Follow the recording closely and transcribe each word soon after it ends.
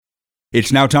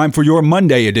It's now time for your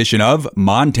Monday edition of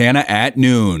Montana at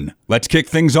Noon. Let's kick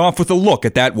things off with a look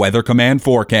at that Weather Command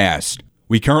forecast.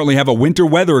 We currently have a winter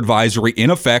weather advisory in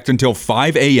effect until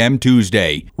 5 a.m.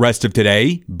 Tuesday. Rest of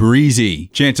today, breezy.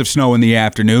 Chance of snow in the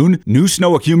afternoon. New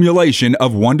snow accumulation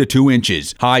of 1 to 2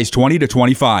 inches. Highs 20 to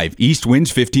 25. East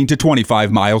winds 15 to 25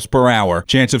 miles per hour.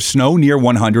 Chance of snow near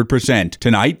 100%.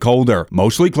 Tonight, colder.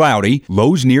 Mostly cloudy.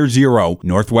 Lows near 0.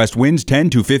 Northwest winds 10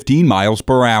 to 15 miles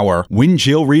per hour. Wind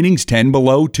chill readings 10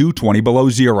 below to 20 below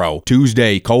 0.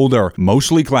 Tuesday, colder.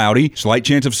 Mostly cloudy. Slight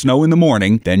chance of snow in the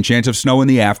morning. Then chance of snow in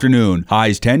the afternoon.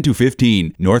 Highs 10 to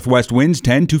 15. Northwest winds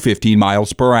 10 to 15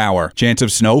 miles per hour. Chance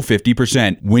of snow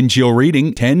 50%. Wind chill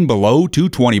reading 10 below to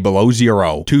 20 below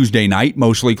 0. Tuesday night,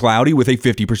 mostly cloudy with a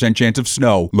 50% chance of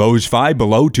snow. Lows 5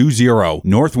 below to 0.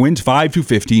 North winds 5 to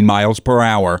 15 miles per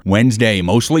hour. Wednesday,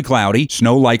 mostly cloudy.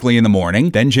 Snow likely in the morning.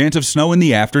 Then chance of snow in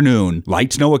the afternoon.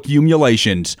 Light snow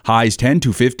accumulations. Highs 10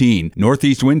 to 15.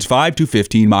 Northeast winds 5 to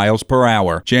 15 miles per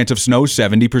hour. Chance of snow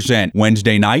 70%.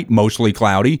 Wednesday night, mostly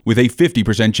cloudy with a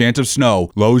 50% chance of snow.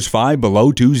 Lows 5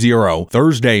 below to 0.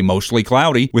 Thursday, mostly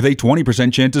cloudy with a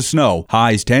 20% chance of snow.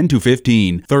 Highs 10 to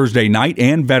 15. Thursday night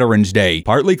and Veterans Day,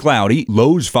 partly cloudy.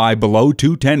 Lows 5 below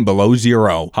to 10 below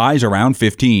 0. Highs around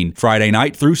 15. Friday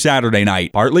night through Saturday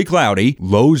night, partly cloudy.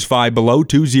 Lows 5 below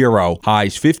to 0.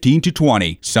 Highs 15 to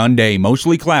 20. Sunday,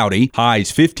 mostly cloudy. Highs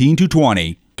 15 to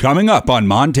 20. Coming up on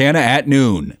Montana at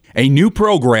Noon. A new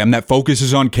program that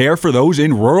focuses on care for those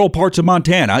in rural parts of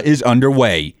Montana is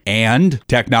underway, and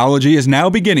technology is now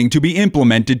beginning to be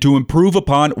implemented to improve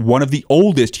upon one of the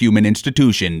oldest human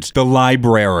institutions, the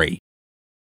library.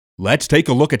 Let's take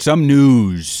a look at some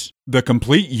news. The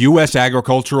complete U.S.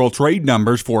 agricultural trade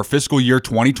numbers for fiscal year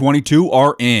 2022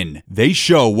 are in. They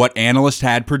show what analysts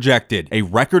had projected, a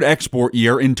record export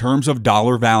year in terms of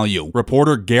dollar value.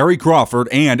 Reporter Gary Crawford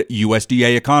and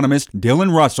USDA economist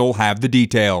Dylan Russell have the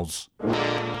details.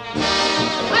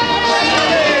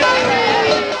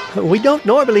 We don't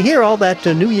normally hear all that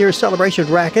New Year's celebration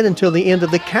racket until the end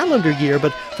of the calendar year,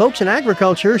 but folks in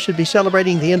agriculture should be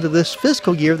celebrating the end of this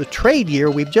fiscal year, the trade year.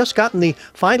 We've just gotten the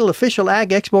final official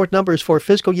ag export numbers for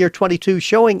fiscal year 22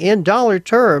 showing in dollar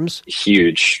terms.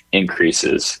 Huge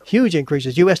increases. Huge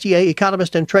increases. USDA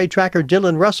economist and trade tracker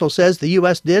Dylan Russell says the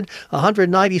U.S. did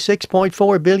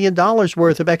 $196.4 billion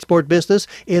worth of export business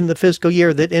in the fiscal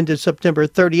year that ended September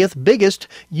 30th. Biggest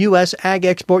U.S. ag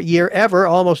export year ever.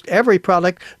 Almost every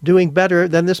product doing better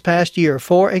than this past year.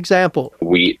 For example,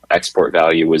 wheat export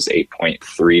value was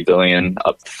 $8.3 billion,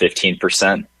 up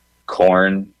 15%.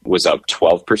 Corn was up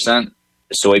 12%.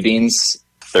 Soybeans,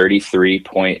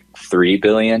 $33.3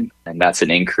 billion, and that's an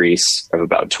increase of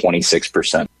about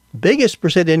 26%. Biggest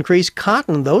percent increase,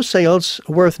 cotton. Those sales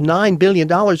worth $9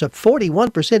 billion, a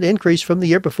 41% increase from the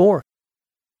year before.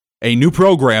 A new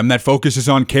program that focuses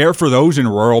on care for those in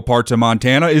rural parts of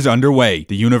Montana is underway.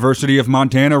 The University of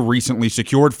Montana recently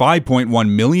secured $5.1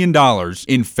 million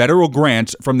in federal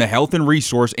grants from the Health and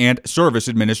Resource and Service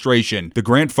Administration. The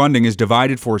grant funding is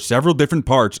divided for several different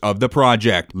parts of the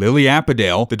project. Lily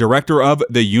Appadale, the director of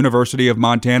the University of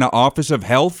Montana Office of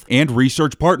Health and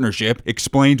Research Partnership,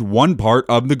 explained one part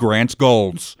of the grant's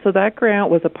goals. So that grant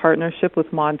was a partnership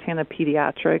with Montana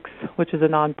Pediatrics, which is a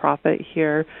nonprofit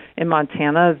here in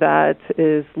Montana that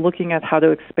is looking at how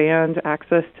to expand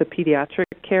access to pediatric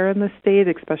care in the state,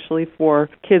 especially for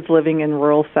kids living in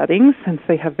rural settings, since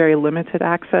they have very limited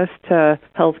access to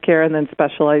health care and then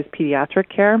specialized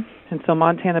pediatric care. And so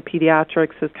Montana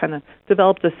Pediatrics has kind of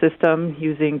developed a system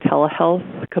using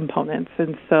telehealth components.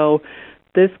 And so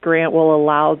this grant will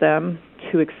allow them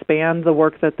to expand the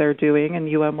work that they're doing, and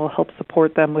UM will help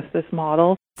support them with this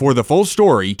model. For the full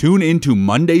story, tune into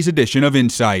Monday's edition of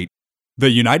Insight. The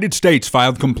United States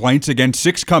filed complaints against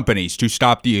 6 companies to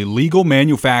stop the illegal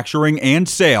manufacturing and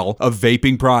sale of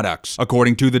vaping products.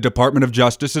 According to the Department of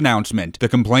Justice announcement, the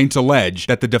complaints allege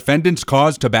that the defendants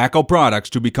caused tobacco products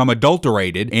to become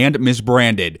adulterated and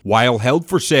misbranded while held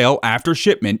for sale after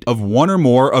shipment of one or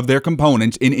more of their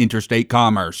components in interstate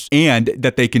commerce, and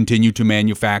that they continue to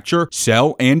manufacture,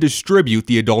 sell, and distribute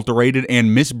the adulterated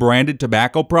and misbranded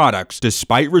tobacco products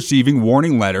despite receiving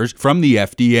warning letters from the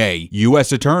FDA.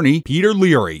 U.S. Attorney Peter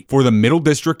Leary for the Middle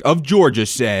District of Georgia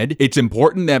said it's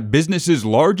important that businesses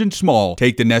large and small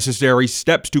take the necessary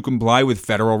steps to comply with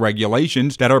federal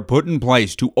regulations that are put in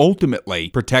place to ultimately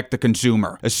protect the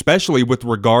consumer, especially with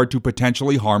regard to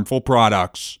potentially harmful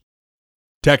products.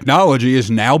 Technology is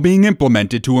now being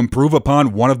implemented to improve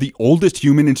upon one of the oldest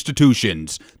human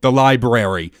institutions, the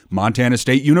library. Montana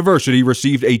State University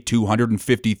received a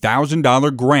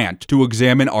 $250,000 grant to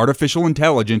examine artificial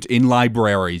intelligence in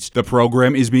libraries. The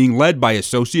program is being led by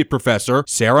Associate Professor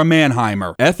Sarah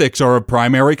Mannheimer. Ethics are of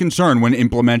primary concern when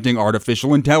implementing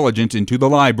artificial intelligence into the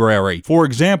library. For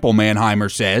example,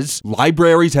 Mannheimer says,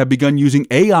 libraries have begun using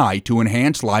AI to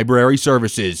enhance library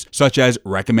services, such as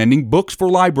recommending books for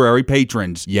library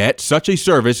patrons. Yet, such a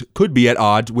service could be at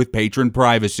odds with patron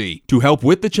privacy. To help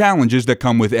with the challenges that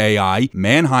come with AI,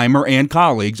 Mannheimer and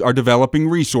colleagues are developing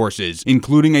resources,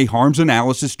 including a harms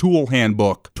analysis tool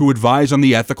handbook, to advise on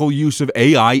the ethical use of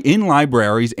AI in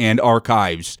libraries and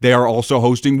archives. They are also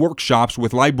hosting workshops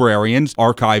with librarians,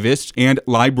 archivists, and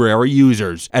library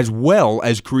users, as well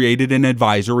as created an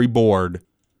advisory board.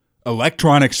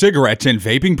 Electronic cigarettes and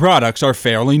vaping products are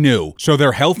fairly new, so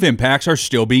their health impacts are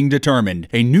still being determined.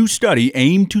 A new study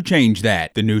aimed to change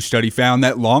that. The new study found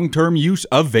that long-term use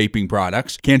of vaping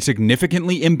products can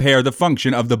significantly impair the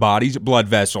function of the body's blood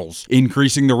vessels,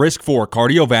 increasing the risk for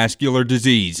cardiovascular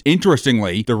disease.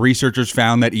 Interestingly, the researchers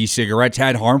found that e-cigarettes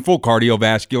had harmful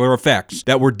cardiovascular effects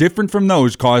that were different from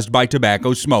those caused by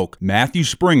tobacco smoke. Matthew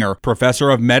Springer,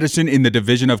 professor of medicine in the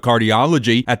Division of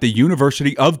Cardiology at the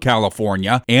University of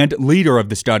California and leader of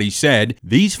the study, said,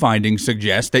 these findings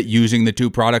suggest that using the two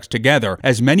products together,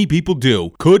 as many people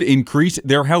do, could increase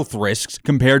their health risks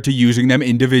compared to using them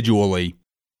individually.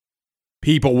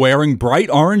 People wearing bright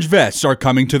orange vests are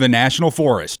coming to the National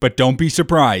Forest, but don't be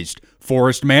surprised.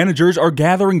 Forest managers are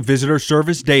gathering visitor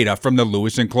service data from the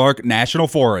Lewis and Clark National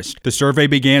Forest. The survey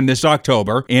began this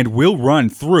October and will run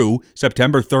through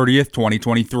September 30th,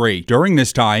 2023. During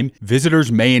this time,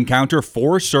 visitors may encounter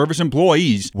Forest Service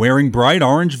employees wearing bright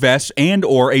orange vests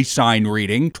and/or a sign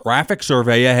reading "Traffic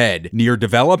Survey Ahead" near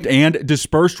developed and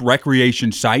dispersed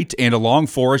recreation sites and along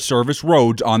Forest Service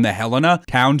roads on the Helena,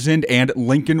 Townsend, and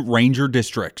Lincoln Ranger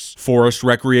districts. Forest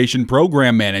Recreation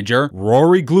Program Manager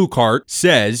Rory Glucart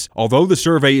says, although the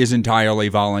survey is entirely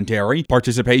voluntary,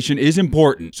 participation is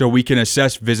important so we can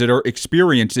assess visitor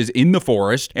experiences in the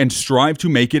forest and strive to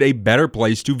make it a better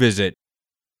place to visit.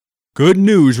 Good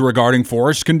news regarding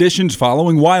forest conditions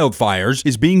following wildfires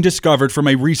is being discovered from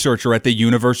a researcher at the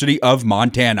University of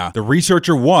Montana. The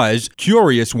researcher was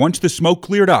curious once the smoke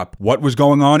cleared up what was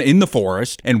going on in the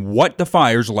forest and what the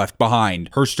fires left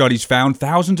behind. Her studies found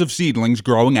thousands of seedlings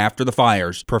growing after the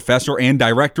fires. Professor and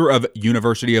director of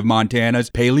University of Montana's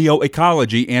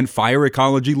Paleoecology and Fire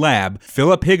Ecology Lab,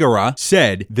 Philip Higuera,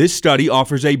 said this study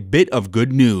offers a bit of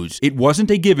good news. It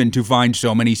wasn't a given to find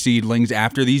so many seedlings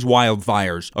after these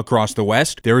wildfires. Across the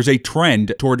West, there is a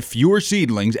trend toward fewer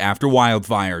seedlings after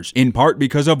wildfires, in part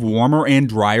because of warmer and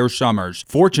drier summers.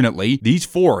 Fortunately, these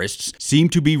forests seem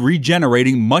to be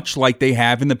regenerating much like they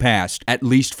have in the past, at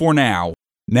least for now.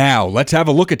 Now, let's have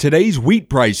a look at today's wheat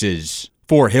prices.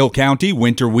 For Hill County,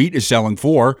 winter wheat is selling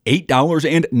for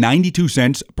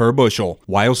 $8.92 per bushel,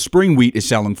 while spring wheat is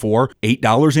selling for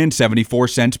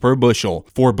 $8.74 per bushel.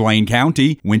 For Blaine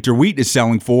County, winter wheat is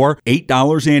selling for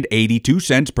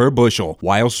 $8.82 per bushel,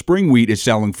 while spring wheat is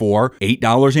selling for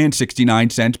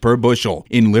 $8.69 per bushel.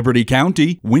 In Liberty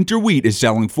County, winter wheat is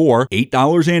selling for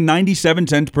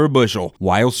 $8.97 per bushel,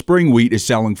 while spring wheat is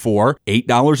selling for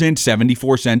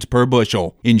 $8.74 per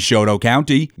bushel. In Choteau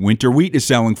County, winter wheat is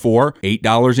selling for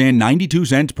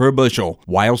 $8.92 per bushel,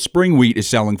 while spring wheat is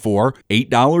selling for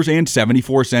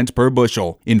 $8.74 per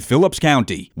bushel. In Phillips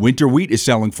County, winter wheat is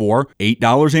selling for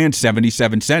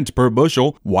 $8.77 per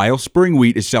bushel, while spring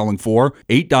wheat is selling for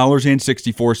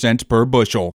 $8.64 per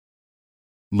bushel.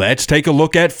 Let's take a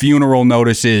look at funeral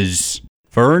notices.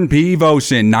 Fern P.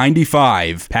 Vosen,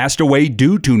 95, passed away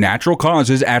due to natural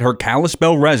causes at her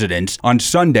Kalispell residence on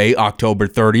Sunday, October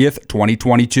 30th,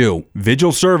 2022.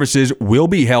 Vigil services will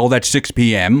be held at 6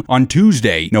 p.m. on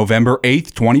Tuesday, November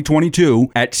 8th,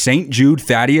 2022 at St. Jude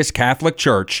Thaddeus Catholic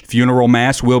Church. Funeral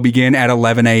Mass will begin at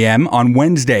 11 a.m. on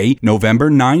Wednesday,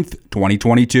 November 9th,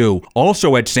 2022,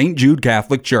 also at St. Jude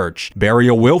Catholic Church.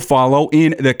 Burial will follow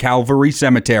in the Calvary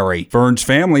Cemetery. Fern's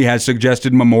family has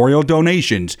suggested memorial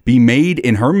donations be made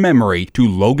in her memory to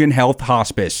Logan Health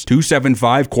Hospice,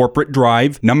 275 Corporate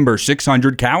Drive, number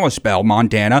 600 Kalispell,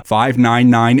 Montana,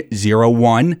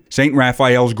 59901, St.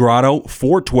 Raphael's Grotto,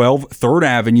 412 3rd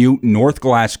Avenue, North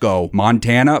Glasgow,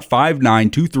 Montana,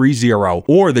 59230,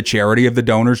 or the charity of the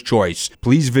donor's choice.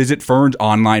 Please visit Fern's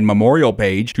online memorial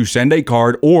page to send a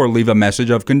card or leave a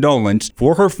message of condolence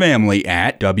for her family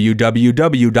at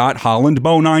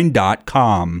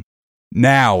www.hollandbonine.com.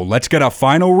 Now, let's get a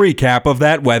final recap of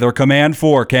that Weather Command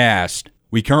forecast.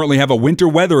 We currently have a winter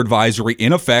weather advisory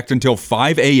in effect until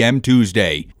 5 a.m.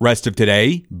 Tuesday. Rest of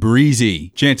today, breezy.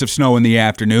 Chance of snow in the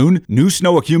afternoon. New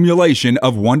snow accumulation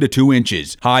of 1 to 2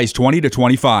 inches. Highs 20 to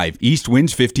 25. East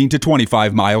winds 15 to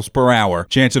 25 miles per hour.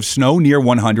 Chance of snow near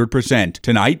 100%.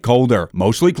 Tonight, colder.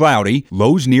 Mostly cloudy.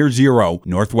 Lows near 0.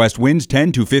 Northwest winds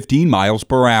 10 to 15 miles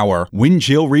per hour. Wind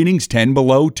chill readings 10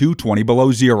 below to 20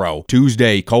 below 0.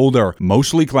 Tuesday, colder.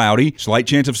 Mostly cloudy. Slight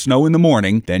chance of snow in the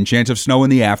morning. Then chance of snow in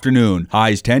the afternoon.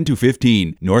 Highs 10 to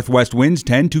 15. Northwest winds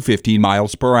 10 to 15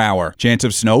 miles per hour. Chance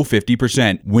of snow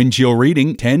 50%. Wind chill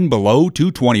reading 10 below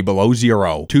to 20 below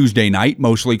 0. Tuesday night,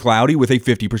 mostly cloudy with a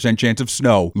 50% chance of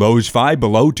snow. Lows 5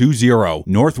 below to 0.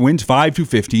 North winds 5 to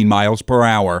 15 miles per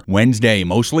hour. Wednesday,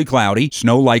 mostly cloudy.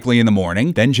 Snow likely in the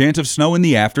morning. Then chance of snow in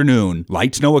the afternoon.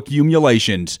 Light snow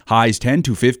accumulations. Highs 10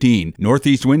 to 15.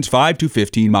 Northeast winds 5 to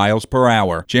 15 miles per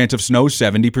hour. Chance of snow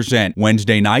 70%.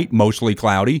 Wednesday night, mostly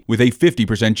cloudy with a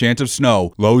 50% chance of snow.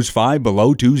 Lows 5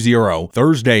 below to 0.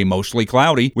 Thursday, mostly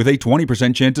cloudy with a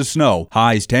 20% chance of snow.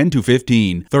 Highs 10 to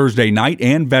 15. Thursday night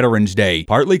and Veterans Day.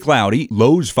 Partly cloudy.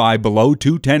 Lows 5 below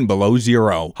to 10 below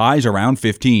 0. Highs around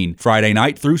 15. Friday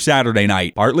night through Saturday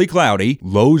night. Partly cloudy.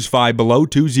 Lows 5 below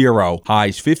to 0.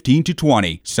 Highs 15 to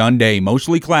 20. Sunday,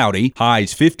 mostly cloudy.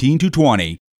 Highs 15 to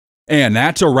 20. And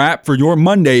that's a wrap for your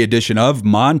Monday edition of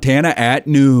Montana at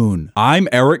Noon. I'm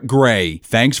Eric Gray.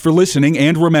 Thanks for listening,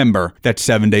 and remember that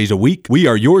 7 days a week, we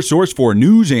are your source for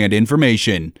news and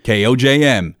information.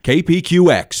 KOJM,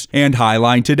 KPQX, and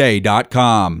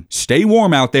HighlineToday.com. Stay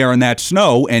warm out there in that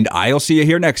snow, and I'll see you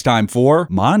here next time for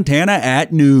Montana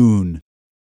at Noon.